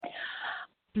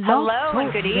Hello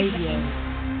and good evening.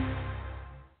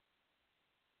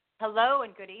 Hello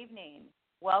and good evening.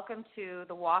 Welcome to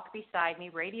the Walk Beside Me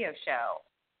radio show.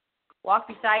 Walk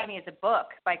Beside Me is a book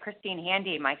by Christine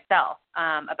Handy and myself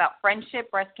about friendship,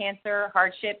 breast cancer,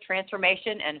 hardship,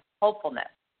 transformation, and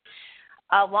hopefulness.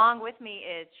 Along with me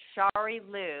is Shari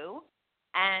Liu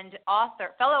and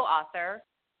fellow author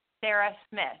Sarah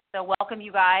Smith. So welcome,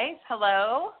 you guys.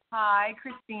 Hello. Hi,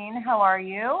 Christine. How are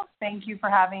you? Thank you for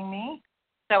having me.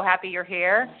 So happy you're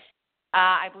here.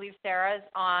 I believe Sarah's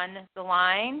on the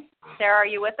line. Sarah, are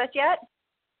you with us yet?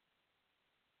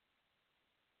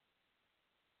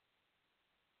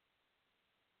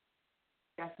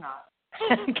 Guess not.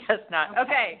 Guess not.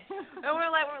 Okay.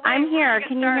 I'm here.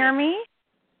 Can you hear me?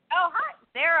 Oh, hi,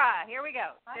 Sarah. Here we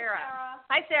go. Hi, Sarah. Sarah.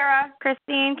 Hi, Sarah.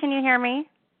 Christine, can you hear me?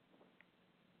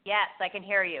 Yes, I can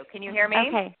hear you. Can you hear me?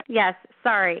 Okay. Yes.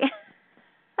 Sorry.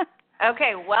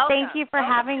 Okay. Welcome. Thank you for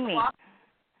having me.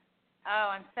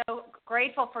 Oh, I'm so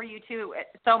grateful for you too,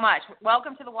 so much.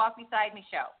 Welcome to the Walk Beside Me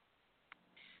show.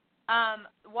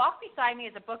 Walk Beside Me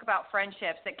is a book about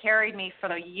friendships that carried me for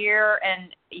the year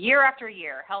after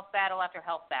year, health battle after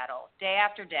health battle, day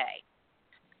after day.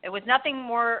 It was nothing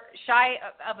more shy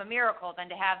of a miracle than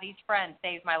to have these friends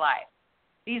save my life.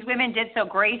 These women did so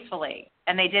gracefully,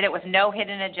 and they did it with no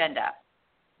hidden agenda.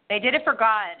 They did it for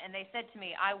God, and they said to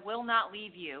me, I will not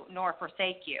leave you nor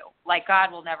forsake you, like God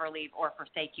will never leave or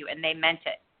forsake you, and they meant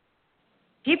it.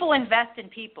 People invest in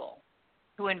people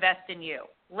who invest in you.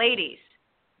 Ladies,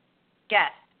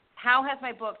 guess, how has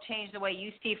my book changed the way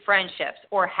you see friendships,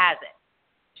 or has it?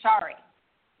 Shari.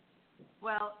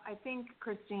 Well, I think,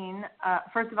 Christine,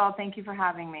 first of all, thank you for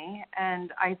having me.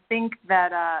 And I think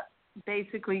that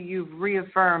basically you've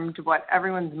reaffirmed what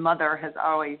everyone's mother has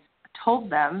always told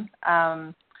them.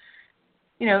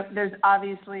 There's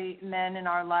obviously men in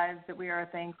our lives that we are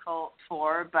thankful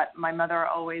for, but my mother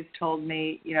always told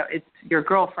me, it's your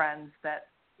girlfriends that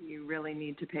you really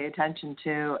need to pay attention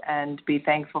to and be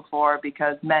thankful for,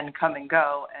 because men come and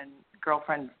go and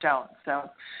girlfriends don't. So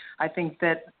I think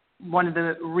that one of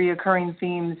the reoccurring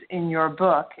themes in your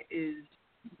book is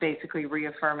basically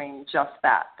reaffirming just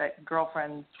that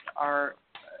girlfriends are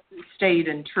staid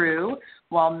and true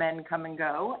while men come and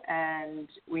go, and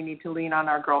we need to lean on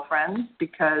our girlfriends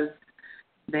because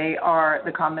they are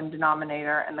the common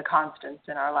denominator and the constants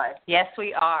in our life. Yes,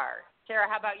 we are. Sarah,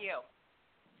 how about you?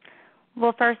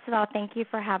 Well, first of all, thank you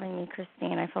for having me,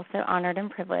 Christine. I feel so honored and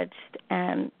privileged.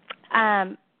 And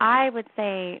I would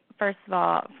say, first of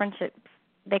all, friendships,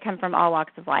 they come from all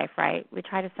walks of life, right? We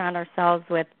try to surround ourselves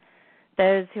with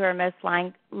those who are most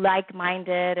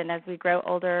like-minded, and as we grow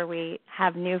older, we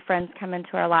have new friends come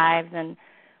into our lives. And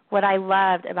what I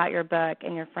loved about your book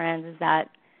and your friends is that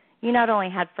you not only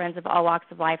had friends of all walks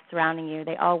of life surrounding you,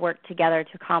 they all worked together to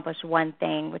accomplish one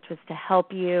thing, which was to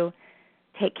help you,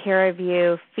 take care of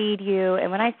you, feed you. And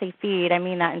when I say feed, I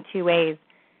mean that in two ways.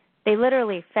 They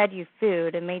literally fed you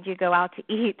food and made you go out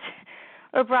to eat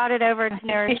or brought it over to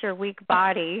nourish your weak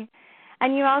body.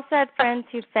 And you also had friends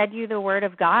who fed you the Word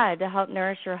of God to help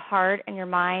nourish your heart and your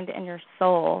mind and your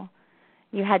soul.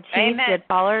 You had chiefs, you had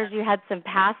followers, you had some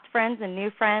past friends and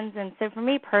new friends. And so for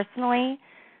me personally,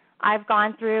 I've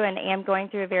gone through and am going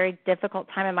through a very difficult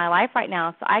time in my life right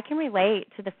now. So I can relate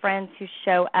to the friends who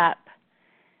show up.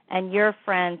 And your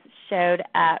friends showed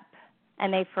up,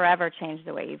 and they forever changed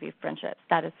the way you view friendships.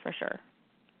 That is for sure.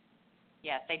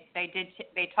 Yes, they did.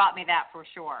 They taught me that for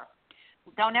sure.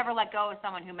 Don't ever let go of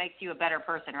someone who makes you a better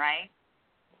person, right?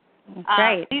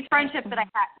 Right. These friendships that I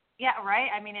had, yeah, right?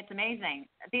 I mean, it's amazing.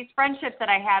 These friendships that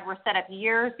I had were set up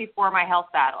years before my health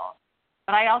battle.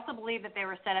 But I also believe that they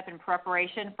were set up in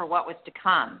preparation for what was to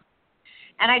come.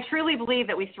 And I truly believe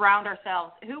that who we surround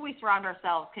ourselves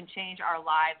can change our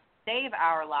lives, save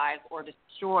our lives, or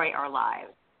destroy our lives.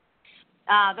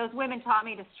 Those women taught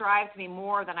me to strive to be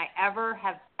more than I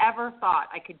have ever thought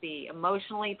I could be,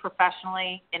 emotionally,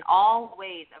 professionally, in all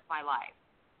ways of my life.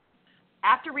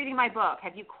 After reading my book,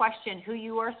 have you questioned who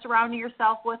you are surrounding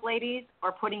yourself with, ladies,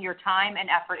 or putting your time and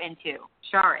effort into?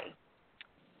 Shari.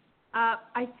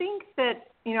 I think that,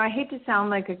 I hate to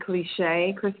sound like a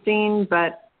cliche, Christine,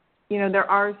 but, there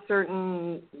are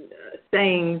certain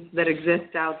sayings that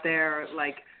exist out there,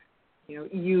 like,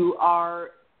 you are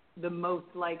the most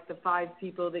like the 5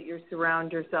 people that you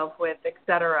surround yourself with,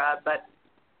 etc. But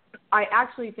I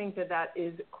actually think that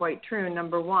is quite true,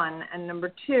 number one. And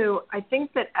number two, I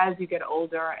think that as you get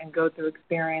older and go through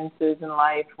experiences in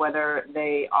life, whether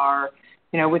they are,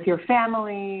 with your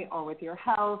family or with your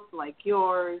health, like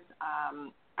yours,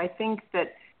 I think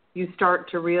that you start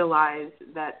to realize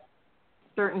that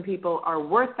certain people are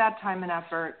worth that time and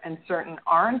effort and certain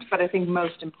aren't. But I think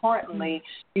most importantly,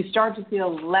 you start to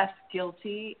feel less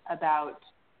guilty about,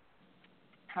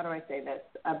 how do I say this,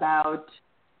 about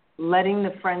letting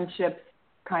the friendships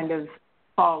kind of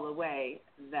fall away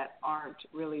that aren't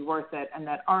really worth it and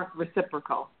that aren't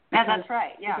reciprocal. Yeah, that's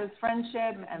right. Yeah. Because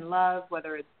friendship and love,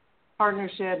 whether it's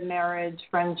partnership, marriage,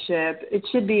 friendship, it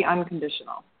should be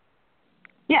unconditional.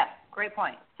 Yeah, great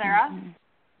point. Sarah? Mm-hmm.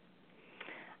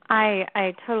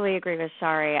 I totally agree with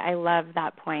Shari. I love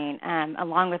that point.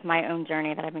 Along with my own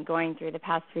journey that I've been going through the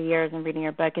past few years and reading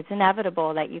your book, it's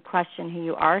inevitable that you question who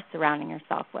you are surrounding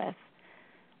yourself with.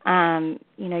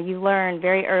 You learn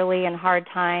very early in hard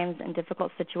times and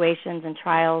difficult situations and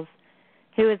trials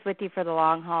who is with you for the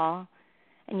long haul.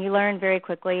 And you learn very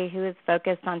quickly who is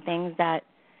focused on things that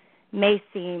may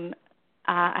seem,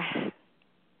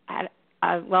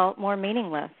 more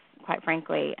meaningless, quite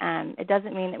frankly. It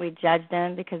doesn't mean that we judge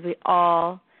them, because we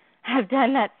all have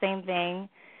done that same thing,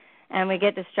 and we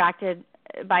get distracted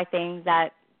by things that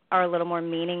are a little more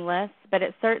meaningless. But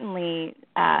it certainly,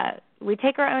 we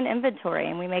take our own inventory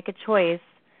and we make a choice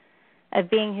of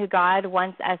being who God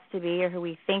wants us to be or who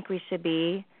we think we should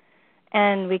be.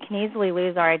 And we can easily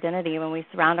lose our identity when we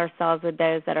surround ourselves with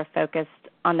those that are focused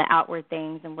on the outward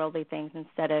things and worldly things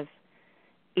instead of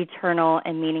eternal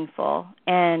and meaningful.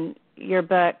 And your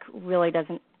book really does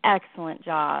an excellent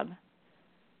job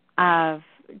of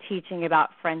teaching about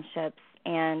friendships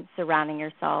and surrounding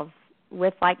yourselves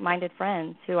with like-minded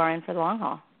friends who are in for the long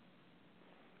haul.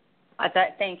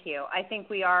 Thank you. I think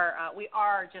we are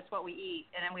just what we eat,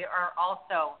 and then we are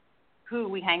also who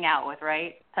we hang out with,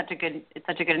 right? It's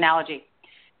such a good analogy.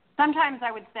 Sometimes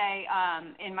I would say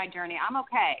in my journey, I'm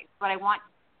okay, but I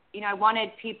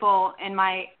wanted people in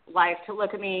my life to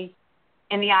look at me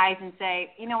in the eyes and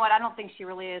say, you know what, I don't think she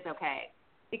really is okay.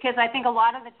 Because I think a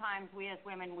lot of the times we as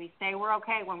women, we say we're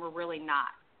okay when we're really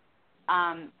not.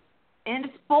 And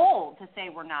it's bold to say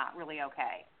we're not really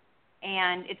okay.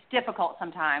 And it's difficult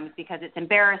sometimes because it's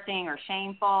embarrassing or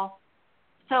shameful.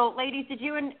 So, ladies, did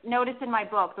you notice in my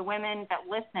book the women that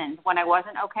listened when I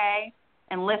wasn't okay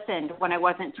and listened when I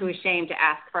wasn't too ashamed to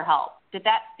ask for help? Did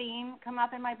that theme come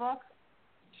up in my book?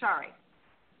 Shari.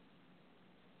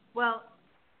 Well,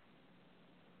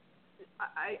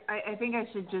 I think I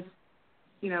should just,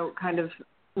 kind of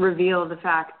reveal the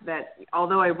fact that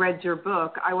although I read your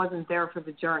book, I wasn't there for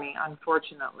the journey,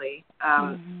 unfortunately.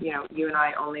 You and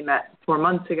I only met 4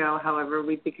 months ago. However,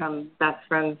 we've become best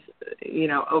friends,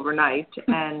 overnight.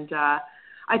 And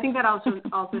I think that also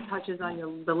touches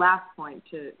on the last point,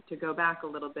 to go back a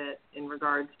little bit in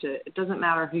regards to, it doesn't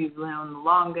matter who you've known the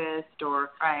longest or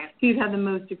who you've had the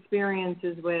most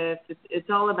experiences with. It's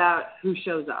all about who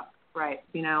shows up. Right,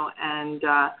 and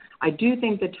I do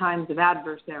think the times of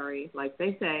adversary, like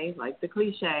they say, like the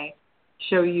cliche,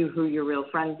 show you who your real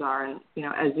friends are. And,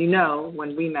 as you know,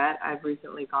 when we met, I've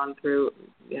recently gone through,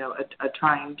 a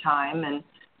trying time. And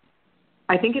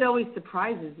I think it always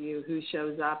surprises you who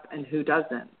shows up and who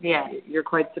doesn't. Yeah. You're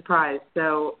quite surprised.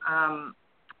 So,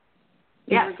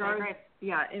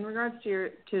 in regards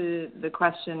to the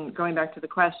question, going back to the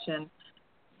question,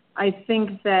 I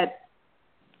think that,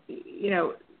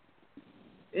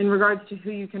 in regards to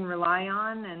who you can rely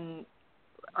on, and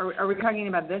are we talking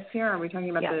about this here? Are we talking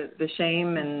about the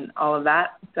shame and all of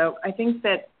that? So I think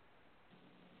that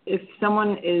if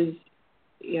someone is,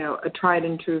 a tried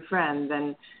and true friend,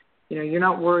 then, you're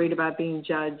not worried about being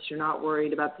judged. You're not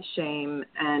worried about the shame.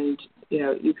 And,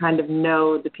 you kind of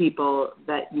know the people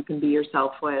that you can be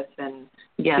yourself with and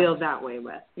feel that way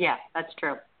with. Yeah, that's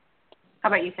true. How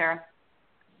about you, Sarah?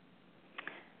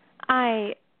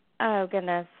 Oh,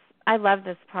 goodness. I love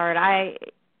this part. I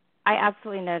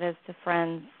absolutely noticed the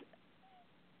friends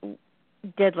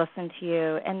did listen to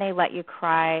you, and they let you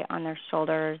cry on their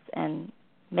shoulders and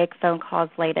make phone calls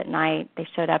late at night. They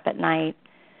showed up at night.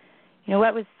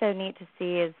 What was so neat to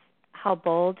see is how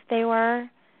bold they were.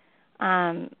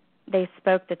 They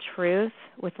spoke the truth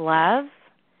with love,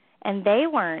 and they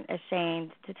weren't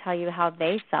ashamed to tell you how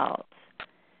they felt.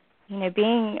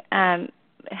 Being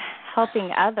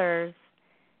helping others,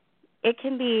 it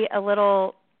can be a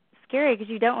little scary because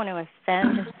you don't want to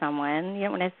offend someone. You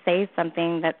don't want to say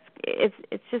something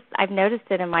it's just, I've noticed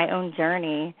it in my own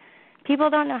journey. People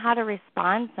don't know how to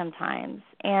respond sometimes.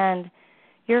 And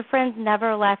your friends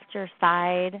never left your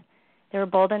side. They were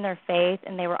bold in their faith,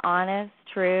 and they were honest,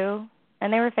 true,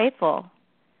 and they were faithful.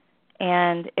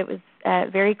 And it was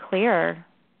very clear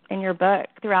in your book,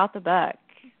 throughout the book.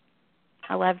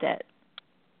 I loved it.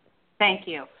 Thank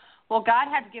you. Well, God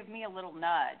had to give me a little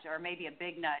nudge, or maybe a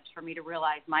big nudge, for me to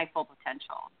realize my full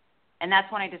potential. And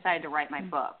that's when I decided to write my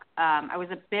book. I was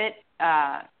a bit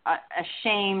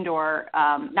ashamed or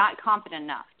not confident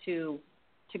enough to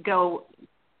go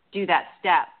do that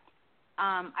step.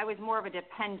 I was more of a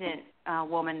dependent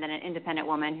woman than an independent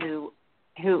woman who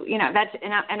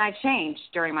and I changed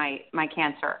during my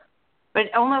cancer. But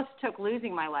it almost took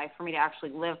losing my life for me to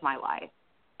actually live my life.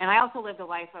 And I also lived a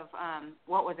life of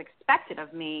what was expected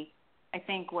of me. I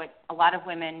think what a lot of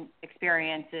women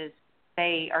experience is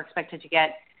they are expected to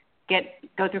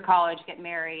go through college, get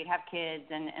married, have kids,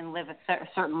 and live a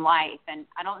certain life. And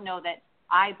I don't know that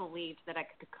I believed that I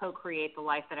could co-create the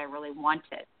life that I really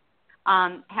wanted.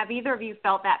 Have either of you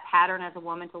felt that pattern as a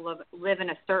woman to live in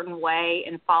a certain way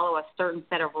and follow a certain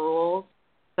set of rules,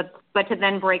 but to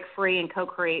then break free and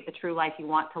co-create the true life you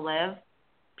want to live?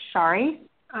 Shari?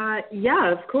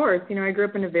 Yeah, of course. I grew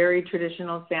up in a very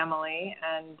traditional family,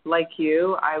 and like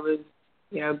you, I was,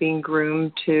 being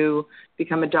groomed to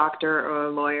become a doctor or a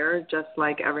lawyer, just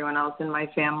like everyone else in my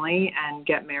family, and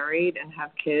get married and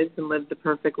have kids and live the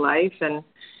perfect life. And,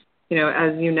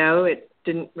 as you know, it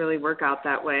didn't really work out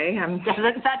that way.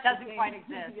 That doesn't quite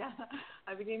exist. Yeah.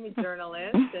 I became a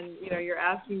journalist, and, you're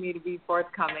asking me to be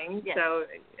forthcoming. Yes. So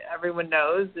everyone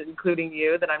knows, including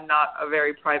you, that I'm not a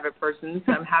very private person.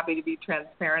 So I'm happy to be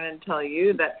transparent and tell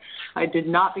you that I did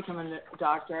not become a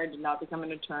doctor. I did not become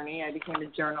an attorney. I became a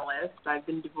journalist. I've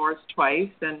been divorced twice,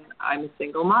 and I'm a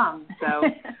single mom. So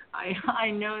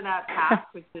I know that path,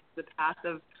 which is the path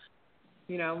of,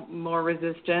 more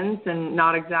resistance and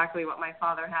not exactly what my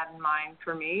father had in mind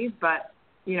for me. But,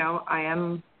 I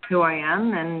am who I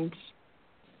am, and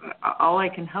all I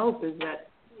can hope is that,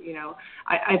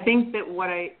 I think that what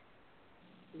I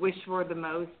wish for the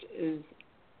most is,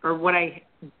 or what I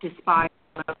despise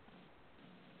the most,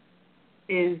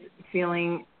 is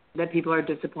feeling that people are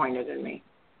disappointed in me.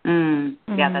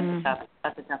 Yeah,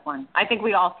 that's a tough one. I think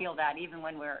we all feel that, even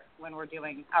when we're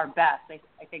doing our best.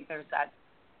 I think there's that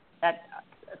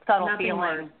subtle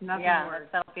feeling. Nothing worse.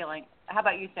 Subtle feeling. How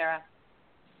about you, Sarah?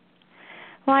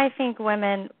 Well, I think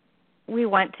women, we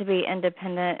want to be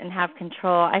independent and have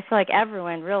control. I feel like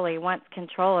everyone really wants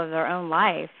control of their own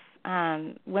life.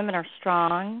 Women are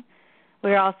strong.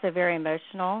 We're also very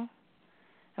emotional,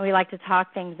 and we like to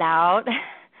talk things out.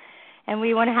 And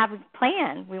we want to have a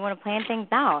plan. We want to plan things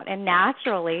out. And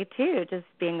naturally, too, just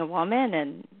being a woman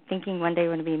and thinking one day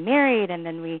we're going to be married, and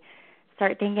then we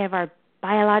start thinking of our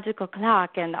biological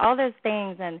clock and all those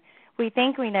things, and we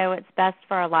think we know what's best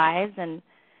for our lives, and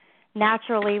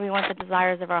naturally we want the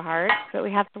desires of our hearts, but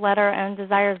we have to let our own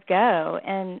desires go.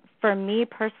 And for me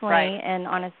personally, right. And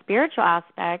on a spiritual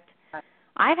aspect,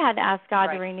 I've had to ask God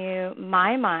right. to renew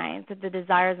my mind that the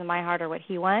desires of my heart are what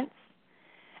He wants.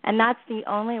 And that's the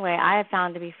only way I have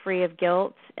found to be free of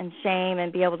guilt and shame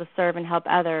and be able to serve and help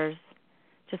others,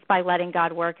 just by letting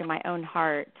God work in my own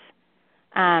heart.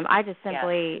 I just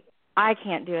simply, I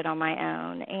can't do it on my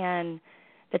own. And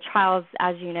the trials,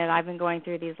 as you know, I've been going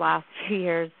through these last few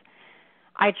years,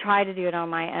 I try to do it on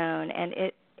my own, and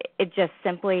it just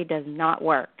simply does not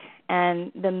work.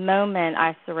 And the moment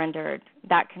I surrendered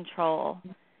that control,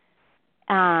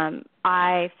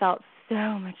 I felt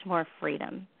so much more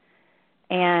freedom.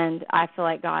 And I feel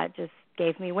like God just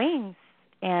gave me wings.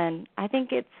 And I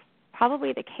think it's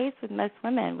probably the case with most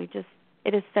women.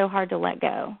 It is so hard to let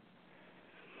go.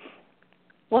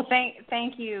 Well,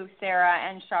 thank you, Sarah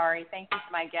and Shari. Thank you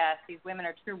to my guests. These women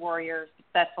are true warriors,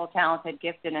 successful, talented,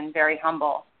 gifted, and very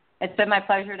humble. It's been my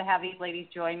pleasure to have these ladies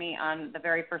join me on the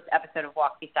very first episode of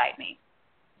Walk Beside Me.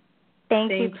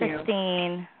 Thank you,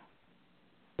 Christine.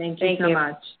 Thank you so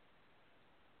much.